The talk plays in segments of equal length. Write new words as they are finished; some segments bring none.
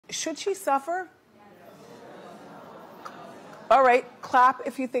Should she suffer? All right, clap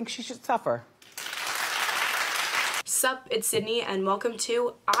if you think she should suffer. Sup, it's Sydney and welcome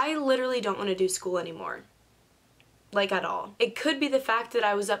to I literally don't want to do school anymore. Like at all. It could be the fact that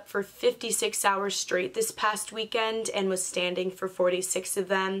I was up for 56 hours straight this past weekend and was standing for 46 of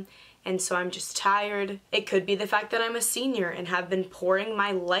them, and so I'm just tired. It could be the fact that I'm a senior and have been pouring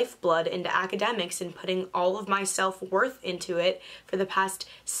my lifeblood into academics and putting all of my self-worth into it for the past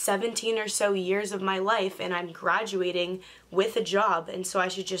 17 or so years of my life, and I'm graduating with a job, and so I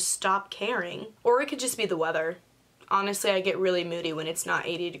should just stop caring. Or it could just be the weather. Honestly, I get really moody when it's not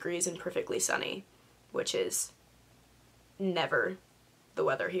 80 degrees and perfectly sunny, which is never the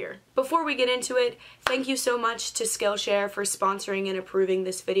weather here. Before we get into it, thank you so much to Skillshare for sponsoring and approving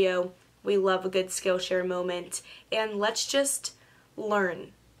this video. We love a good Skillshare moment, and let's just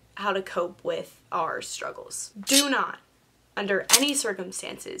learn how to cope with our struggles. Do not, under any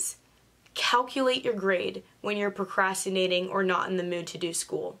circumstances, calculate your grade when you're procrastinating or not in the mood to do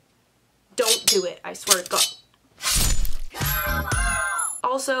school. Don't do it, I swear to God.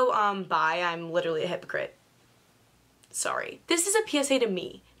 Also, bye, I'm literally a hypocrite. Sorry. This is a PSA to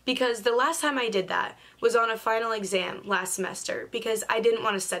me, because the last time I did that was on a final exam last semester because I didn't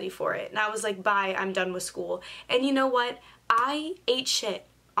want to study for it. And I was like, bye, I'm done with school. And you know what? I ate shit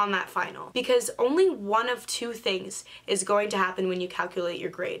on that final because only one of two things is going to happen when you calculate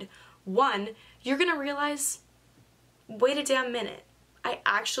your grade. One, you're going to realize, wait a damn minute. I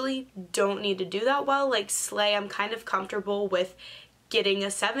actually don't need to do that well. Like, slay, I'm kind of comfortable with getting a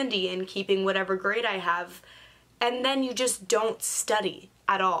 70 and keeping whatever grade I have. And then you just don't study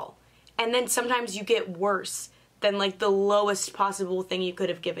at all. And then sometimes you get worse than like the lowest possible thing you could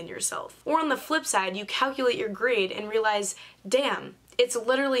have given yourself. Or on the flip side, you calculate your grade and realize, damn, it's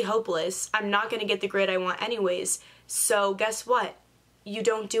literally hopeless. I'm not gonna get the grade I want anyways. So guess what? You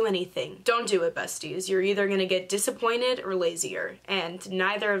don't do anything. Don't do it, besties. You're either gonna get disappointed or lazier, and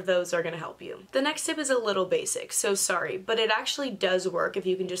neither of those are gonna help you. The next tip is a little basic, so sorry, but it actually does work if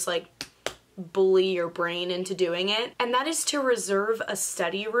you can just like bully your brain into doing it, and that is to reserve a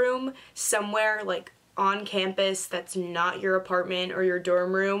study room somewhere like on campus that's not your apartment or your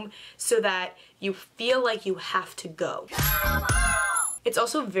dorm room so that you feel like you have to go. It's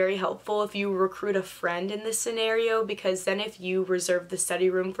also very helpful if you recruit a friend in this scenario, because then if you reserve the study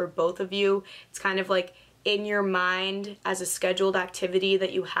room for both of you, it's kind of like in your mind as a scheduled activity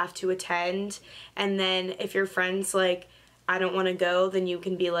that you have to attend, and then if your friend's like, I don't want to go, then you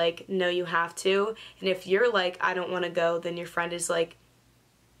can be like, no, you have to. And if you're like, I don't want to go, then your friend is like,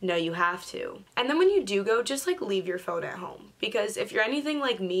 no, you have to. And then when you do go, just like leave your phone at home, because if you're anything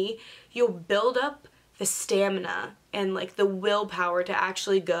like me, you'll build up the stamina and like the willpower to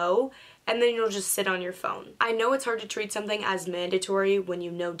actually go, and then you'll just sit on your phone. I know it's hard to treat something as mandatory when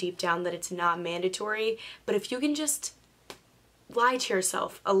you know deep down that it's not mandatory, but if you can just lie to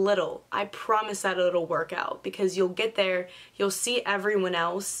yourself a little, I promise that it'll work out, because you'll get there, you'll see everyone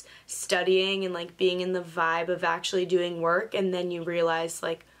else studying and like being in the vibe of actually doing work, and then you realize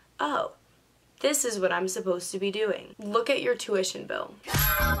like, oh, this is what I'm supposed to be doing. Look at your tuition bill.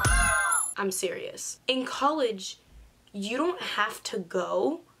 I'm serious. In college, you don't have to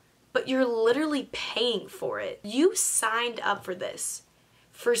go, but you're literally paying for it. You signed up for this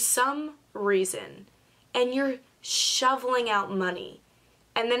for some reason, and you're shoveling out money.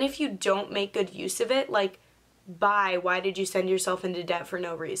 And then if you don't make good use of it, like, bye, why did you send yourself into debt for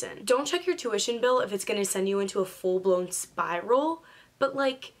no reason? Don't check your tuition bill if it's gonna send you into a full-blown spiral, but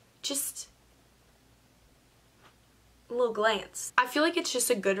like, just a little glance. I feel like it's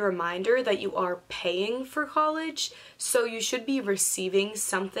just a good reminder that you are paying for college, so you should be receiving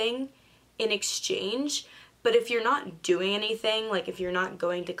something in exchange. But if you're not doing anything, like if you're not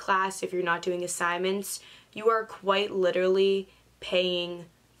going to class, if you're not doing assignments, you are quite literally paying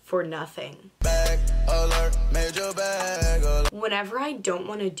for nothing. Bag alert, major bag alert. Whenever I don't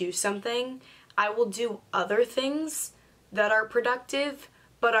want to do something, I will do other things that are productive,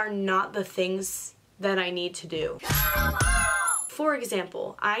 but are not the things that I need to do. For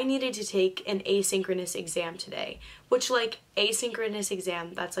example, I needed to take an asynchronous exam today, which like asynchronous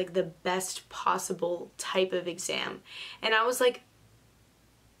exam, that's like the best possible type of exam. And I was like,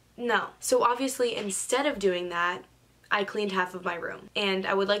 no. So obviously instead of doing that, I cleaned half of my room. And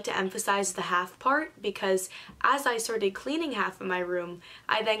I would like to emphasize the half part, because as I started cleaning half of my room,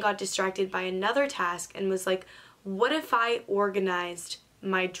 I then got distracted by another task and was like, what if I organized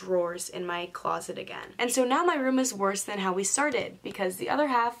my drawers in my closet again? And so now my room is worse than how we started, because the other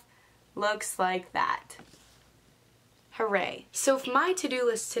half looks like that. Hooray. So if my to-do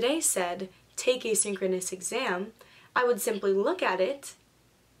list today said, take asynchronous exam, I would simply look at it,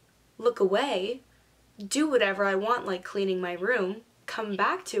 look away, do whatever I want like cleaning my room, come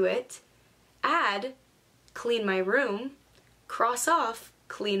back to it, add, clean my room, cross off,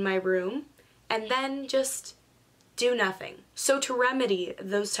 clean my room, and then just do nothing. So to remedy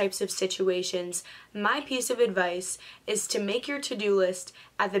those types of situations, my piece of advice is to make your to-do list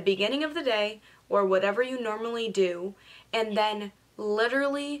at the beginning of the day or whatever you normally do, and then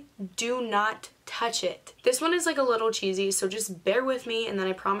literally do not touch it. This one is like a little cheesy, so just bear with me, and then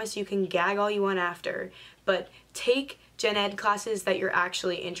I promise you can gag all you want after. But take gen ed classes that you're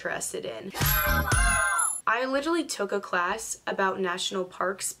actually interested in. I literally took a class about national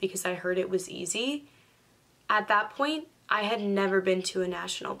parks because I heard it was easy. At that point, I had never been to a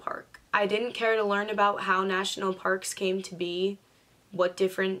national park. I didn't care to learn about how national parks came to be, what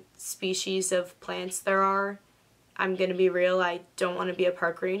different species of plants there are. I'm gonna be real, I don't want to be a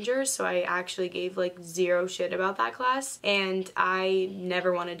park ranger, so I actually gave like zero shit about that class, and I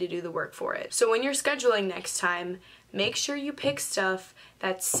never wanted to do the work for it. So when you're scheduling next time, make sure you pick stuff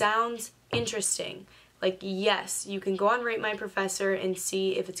that sounds interesting. Like, yes, you can go on Rate My Professor and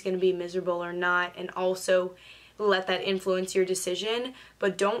see if it's going to be miserable or not, and also let that influence your decision,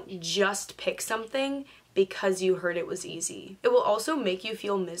 but don't just pick something because you heard it was easy. It will also make you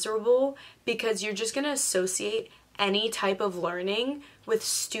feel miserable because you're just going to associate any type of learning with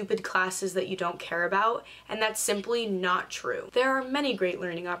stupid classes that you don't care about, and that's simply not true. There are many great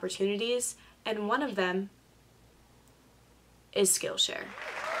learning opportunities, and one of them is Skillshare.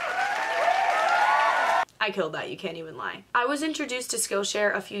 I killed that, you can't even lie. I was introduced to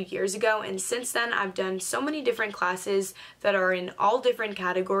Skillshare a few years ago, and since then I've done so many different classes that are in all different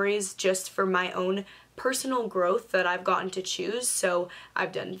categories just for my own personal growth that I've gotten to choose. So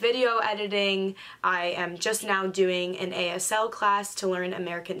I've done video editing, I am just now doing an ASL class to learn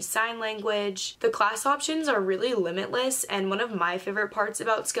American Sign Language. The class options are really limitless, and one of my favorite parts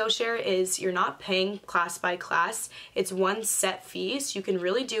about Skillshare is you're not paying class by class, it's one set fee, so you can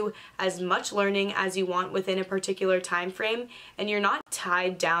really do as much learning as you want within a particular time frame, and you're not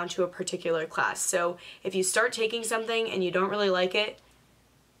tied down to a particular class. So if you start taking something and you don't really like it,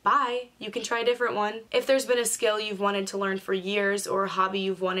 bye, you can try a different one. If there's been a skill you've wanted to learn for years or a hobby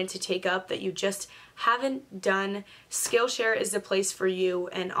you've wanted to take up that you just haven't done, Skillshare is the place for you.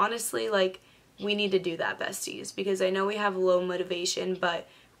 And honestly, like, we need to do that, besties, because I know we have low motivation, but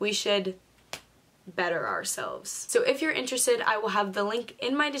we should better ourselves. So if you're interested, I will have the link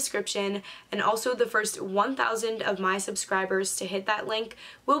in my description, and also the first 1,000 of my subscribers to hit that link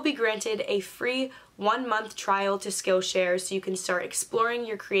will be granted a free 1-month trial to Skillshare, so you can start exploring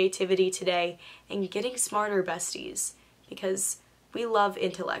your creativity today and getting smarter, besties, because we love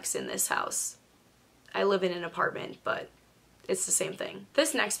intellects in this house. I live in an apartment, but it's the same thing.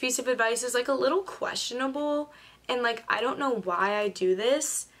 This next piece of advice is like a little questionable, and like I don't know why I do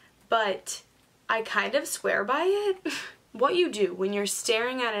this, but I kind of swear by it. What you do when you're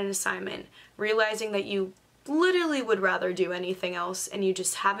staring at an assignment, realizing that you literally would rather do anything else and you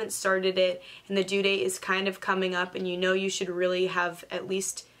just haven't started it, and the due date is kind of coming up and you know you should really have at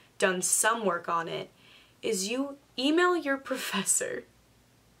least done some work on it, is you email your professor.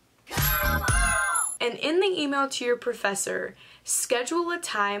 And in the email to your professor, schedule a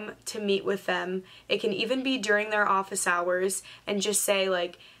time to meet with them. It can even be during their office hours, and just say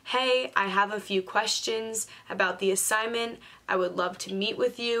like, hey, I have a few questions about the assignment. I would love to meet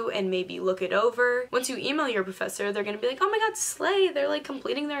with you and maybe look it over. Once you email your professor, they're gonna be like, oh my god, slay, they're like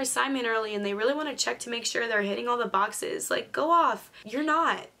completing their assignment early and they really want to check to make sure they're hitting all the boxes. Like, go off. You're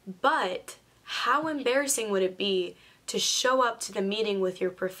not. But how embarrassing would it be to show up to the meeting with your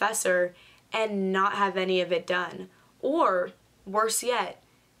professor and not have any of it done? Or worse yet,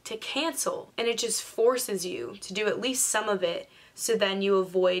 to cancel, and it just forces you to do at least some of it, so then you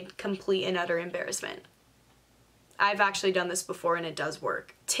avoid complete and utter embarrassment. I've actually done this before and it does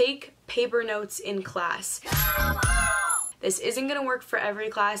work. Take paper notes in class. This isn't gonna work for every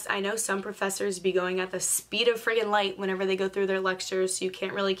class. I know some professors be going at the speed of friggin' light whenever they go through their lectures, so you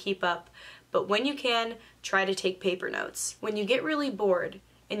can't really keep up. But when you can, try to take paper notes. When you get really bored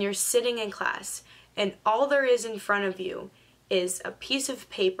and you're sitting in class and all there is in front of you is a piece of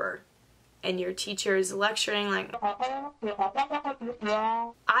paper and your teacher is lecturing like,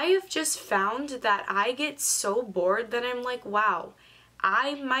 I have just found that I get so bored that I'm like, wow,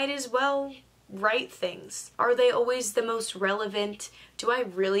 I might as well write things. Are they always the most relevant? Do I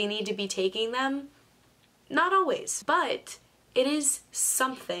really need to be taking them? Not always, but it is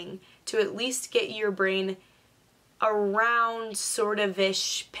something to at least get your brain around sort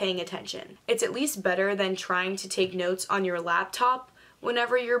of-ish paying attention. It's at least better than trying to take notes on your laptop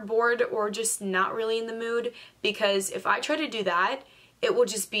whenever you're bored or just not really in the mood, because if I try to do that, it will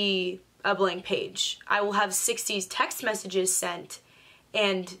just be a blank page. I will have 60 text messages sent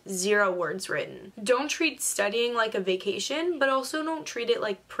and 0 words written. Don't treat studying like a vacation, but also don't treat it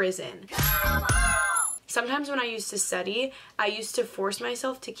like prison. Sometimes when I used to study, I used to force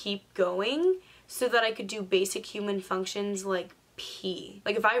myself to keep going so that I could do basic human functions like pee.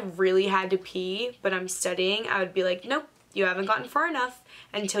 Like if I really had to pee, but I'm studying, I would be like, nope, you haven't gotten far enough.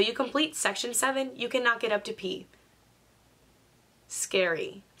 Until you complete section 7, you cannot get up to pee.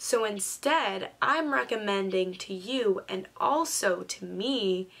 Scary. So instead, I'm recommending to you and also to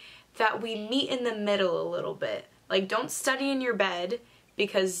me that we meet in the middle a little bit. Like don't study in your bed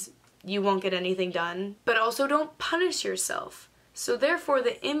because you won't get anything done, but also don't punish yourself. So therefore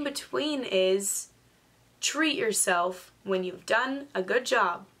the in-between is treat yourself when you've done a good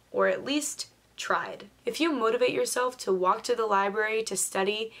job, or at least tried. If you motivate yourself to walk to the library to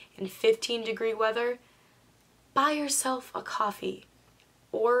study in 15-degree weather, buy yourself a coffee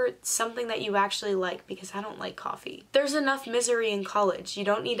or something that you actually like, because I don't like coffee. There's enough misery in college. You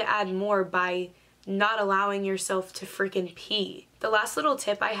don't need to add more by not allowing yourself to freaking pee. The last little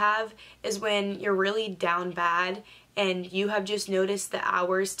tip I have is when you're really down bad and you have just noticed the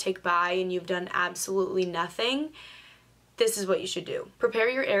hours tick by and you've done absolutely nothing, this is what you should do. Prepare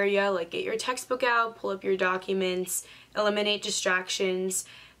your area, like get your textbook out, pull up your documents, eliminate distractions,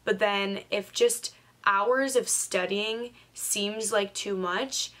 but then if just hours of studying seems like too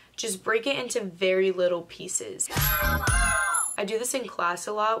much, just break it into very little pieces. I do this in class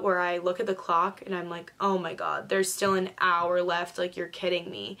a lot where I look at the clock and I'm like, oh my god, there's still an hour left, like you're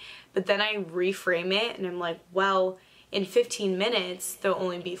kidding me. But then I reframe it and I'm like, well, in 15 minutes, there'll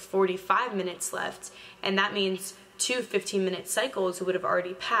only be 45 minutes left, and that means 2 15-minute cycles would have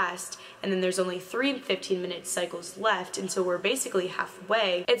already passed, and then there's only 3 15-minute cycles left, and so we're basically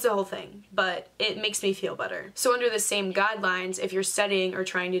halfway. It's a whole thing, but it makes me feel better. So under the same guidelines, if you're studying or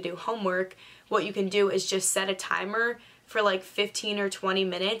trying to do homework, what you can do is just set a timer for like 15 or 20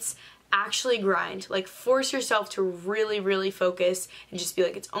 minutes, actually grind, like force yourself to really focus and just be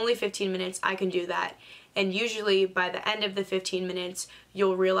like, it's only 15 minutes, I can do that. And usually by the end of the 15 minutes,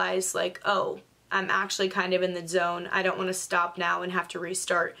 you'll realize like, oh, I'm actually kind of in the zone. I don't want to stop now and have to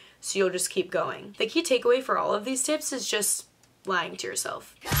restart, so you'll just keep going. The key takeaway for all of these tips is just lying to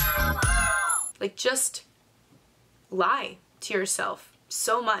yourself. Like just lie to yourself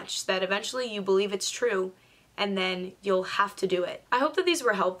so much that eventually you believe it's true, and then you'll have to do it. I hope that these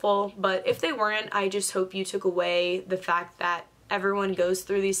were helpful, but if they weren't, I just hope you took away the fact that everyone goes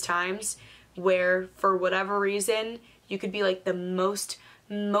through these times where, for whatever reason, you could be like the most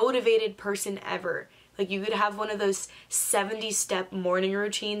motivated person ever. Like you could have one of those 70-step morning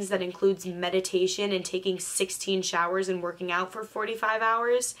routines that includes meditation and taking 16 showers and working out for 45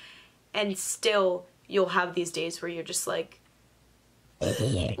 hours, and still you'll have these days where you're just like,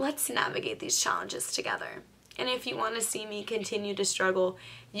 let's navigate these challenges together. And if you want to see me continue to struggle,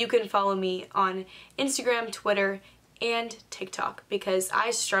 you can follow me on Instagram, Twitter, and TikTok, because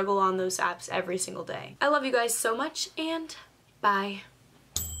I struggle on those apps every single day. I love you guys so much, and bye.